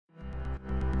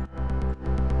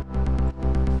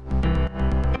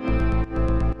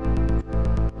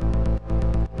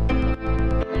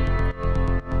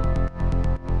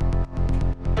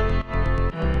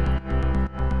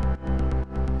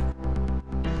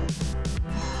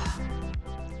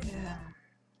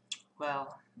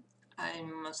Well, I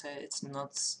must say it's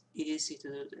not easy to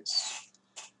do this.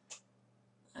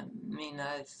 I mean,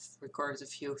 I've recorded a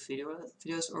few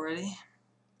videos already,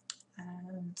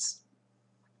 and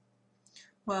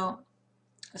well,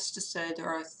 let's just say there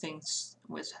are things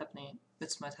which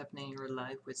might happen in your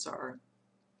life which are,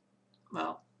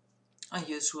 well,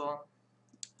 unusual.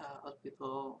 Other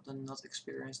people do not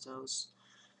experience those,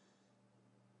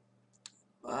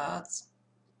 but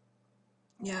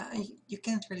yeah, you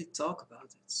can't really talk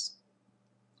about it,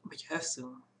 but you have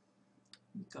to,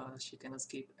 because you cannot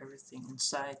keep everything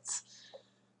inside.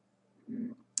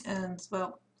 And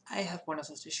well, I have one of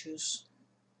those issues.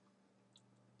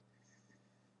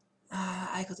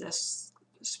 I got asked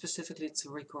specifically to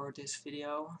record this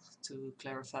video to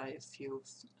clarify a few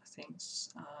things,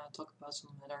 talk about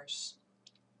some matters.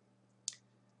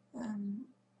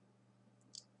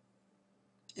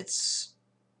 It's,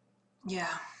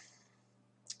 yeah,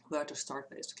 where to start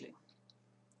basically.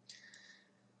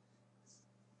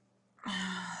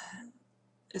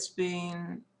 It's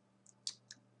been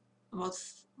about,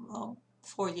 well,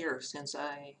 4 years since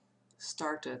I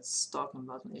started talking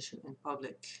about an issue in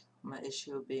public. My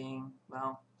issue being,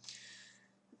 well,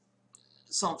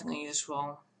 something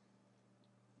unusual,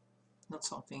 not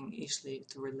something easily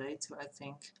to relate to, I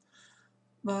think,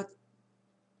 but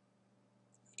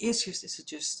easiest is to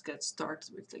just get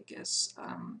started with, I guess.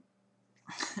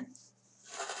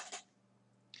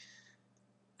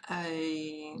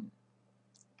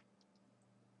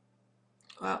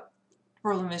 Well,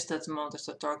 problem is that the moment I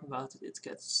start talking about it, it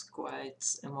gets quite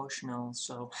emotional,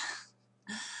 so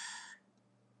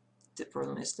the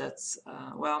problem is that,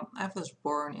 well, I was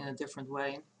born in a different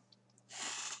way.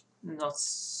 Not,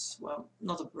 well,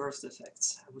 not a birth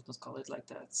defect, I would not call it like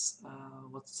that.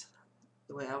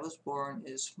 The way I was born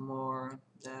is more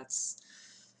that,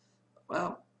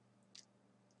 well,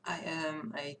 I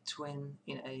am a twin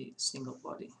in a single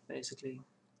body, basically.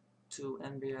 Two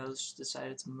embryos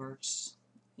decided to merge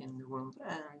in the womb,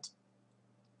 and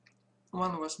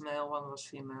one was male, one was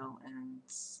female, and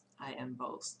I am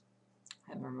both.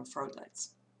 I'm a hermaphrodite.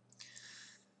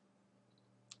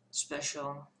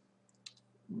 Special,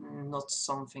 not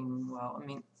something, well, I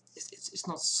mean, it's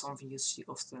not something you see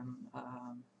often.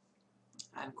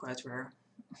 I'm quite rare.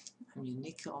 I'm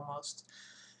unique almost.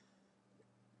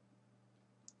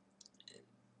 It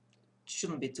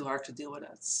shouldn't be too hard to deal with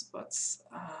that, but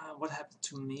what happened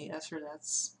to me after that?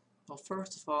 Well,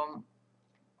 first of all,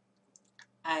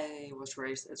 I was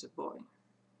raised as a boy.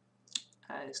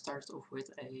 I started off with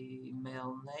a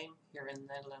male name here in the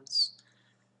Netherlands,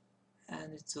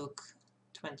 and it took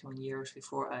 21 years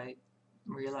before I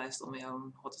realized on my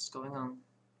own what is going on.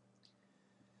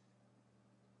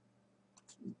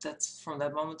 From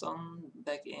that moment on,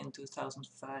 back in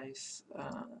 2005,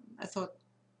 I thought,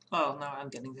 well, now I'm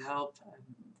getting the help,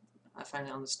 I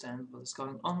finally understand what is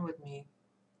going on with me,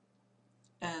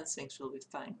 and things will be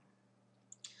fine.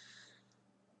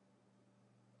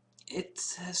 It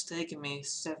has taken me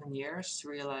 7 years to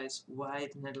realize why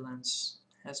the Netherlands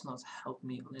has not helped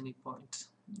me on any point.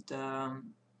 The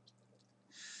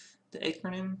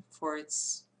acronym for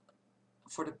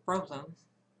the problem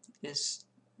is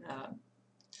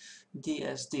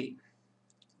DSD,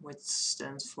 which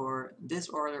stands for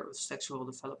Disorder of Sexual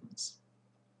Development.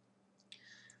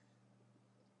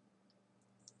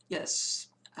 Yes,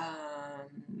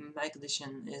 my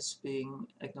condition is being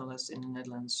acknowledged in the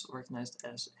Netherlands, recognized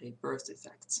as a birth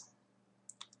defect.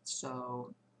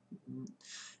 So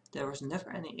there was never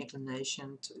any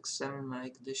inclination to examine my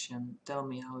condition, tell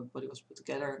me how my body was put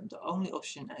together. The only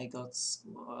option I got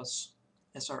was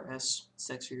SRS,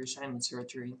 sex reassignment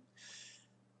surgery,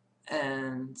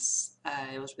 and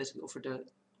I was basically offered the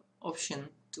option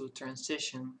to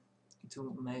transition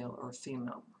into male or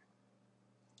female.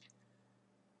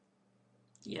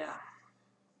 Yeah.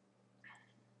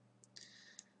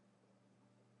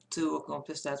 To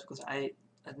accomplish that, because I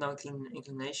had no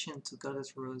inclination to go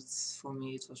that route, for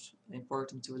me it was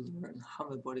important to learn how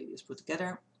my body is put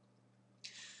together.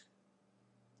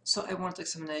 So I wanted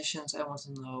examinations, I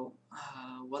wanted to know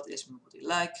what is my body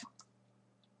like,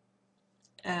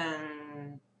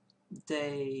 and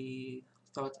they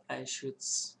thought I should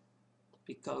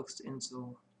be coaxed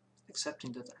into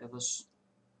accepting that I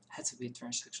had to be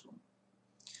transsexual.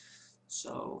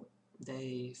 So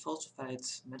they falsified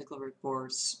medical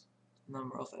reports, a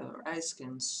number of MRI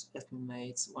scans have been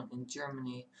made, one in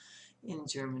Germany. In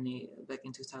Germany, back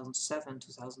in 2007,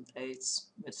 2008,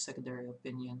 with a secondary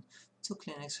opinion, 2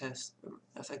 clinics have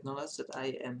acknowledged that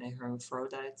I am a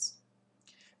hermaphrodite.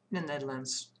 In the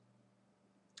Netherlands,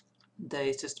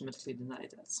 they systematically deny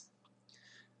that.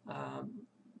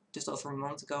 Just over a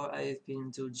month ago I've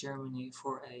been to Germany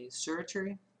for a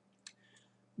surgery,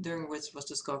 during which was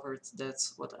discovered that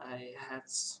what I had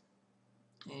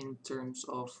in terms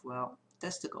of, well,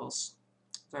 testicles,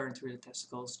 weren't really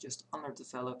testicles, just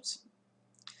underdeveloped,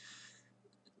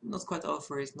 not quite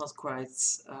ovaries, not quite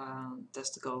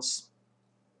testicles,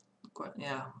 quite,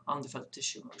 yeah, undeveloped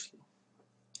tissue mostly.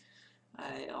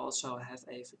 I also have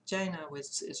a vagina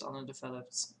which is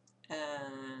underdeveloped,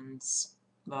 and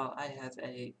well, I have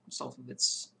something which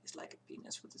is like a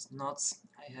penis but it's not.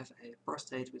 I have a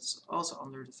prostate which is also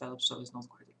underdeveloped, so it's not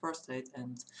quite a prostate,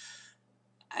 and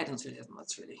I don't really have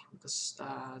much really, because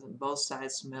both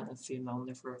sides, male and female,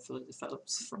 never fully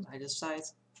developed from either side,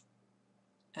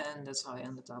 and that's how I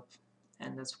ended up,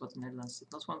 and that's what the Netherlands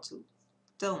did not want to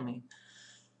tell me.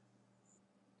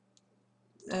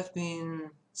 There have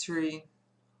been 3,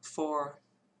 4,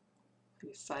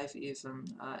 maybe 5 even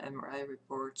MRI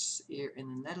reports here in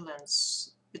the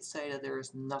Netherlands. It say that there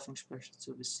is nothing special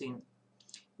to be seen,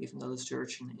 even though the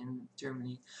surgeon in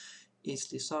Germany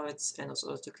easily saw it, and also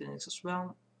other clinics as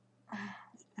well.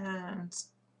 And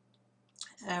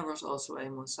there was also a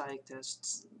mosaic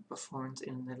test performed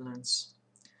in the Netherlands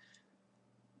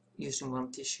using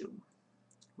one tissue,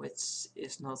 which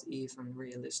is not even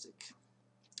realistic,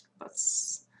 but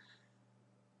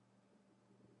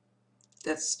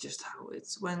that's just how it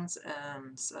went,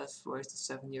 and I've wasted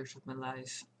 7 years of my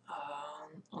life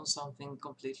on something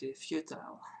completely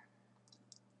futile.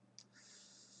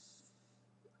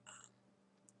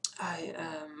 I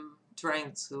am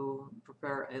trying to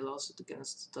prepare a lawsuit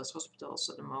against those hospitals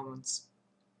at the moment,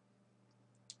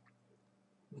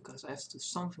 because I have to do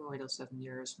something with those 7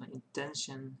 years. My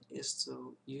intention is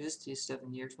to use these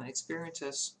 7 years, my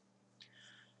experiences,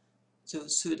 to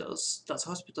sue those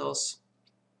hospitals,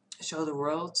 show the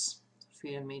world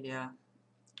via media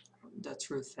the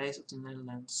true face of the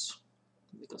Netherlands,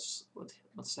 because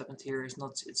what's happened here is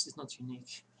it's not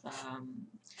unique.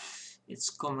 It's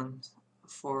common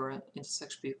for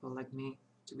intersex people like me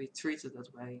to be treated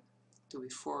that way, to be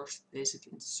forced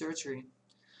basically into surgery.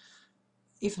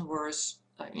 Even worse,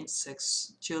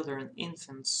 intersex children,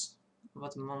 infants,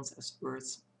 about a month after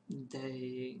birth,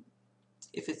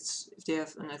 if they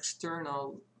have an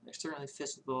externally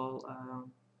visible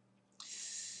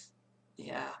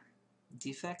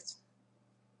defect,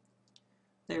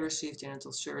 they receive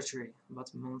genital surgery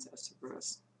about a month after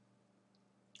birth.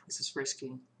 This is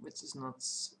risky, which is not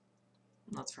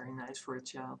very nice for a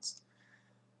child.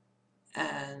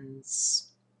 And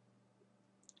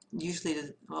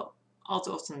usually, all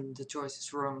too often the choice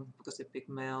is wrong, because they pick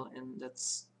male and that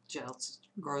child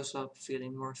grows up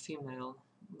feeling more female.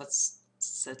 But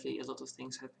sadly, a lot of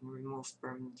things have been removed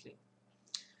permanently.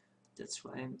 That's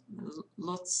why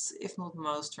lots, if not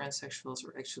most, transsexuals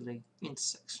are actually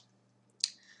intersex.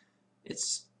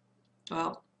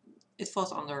 It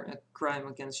falls under a crime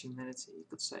against humanity, you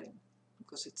could say,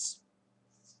 because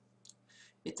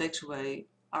it takes away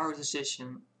our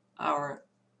decision, our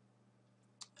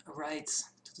right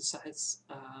to decide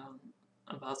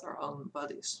about our own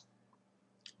bodies.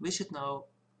 We should know,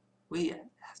 we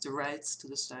have the right to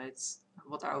decide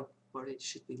what our body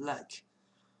should be like,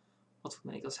 what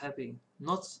would make us happy.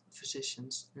 Not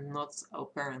physicians, not our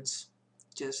parents,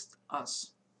 just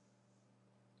us.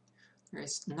 There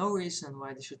is no reason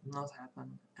why this should not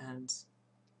happen, and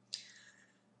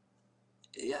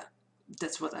yeah,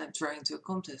 that's what I'm trying to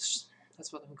accomplish.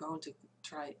 That's what I'm going to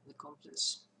try and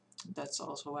accomplish. That's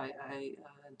also why I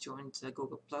joined the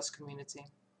Google Plus community,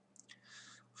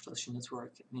 social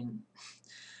network. I mean,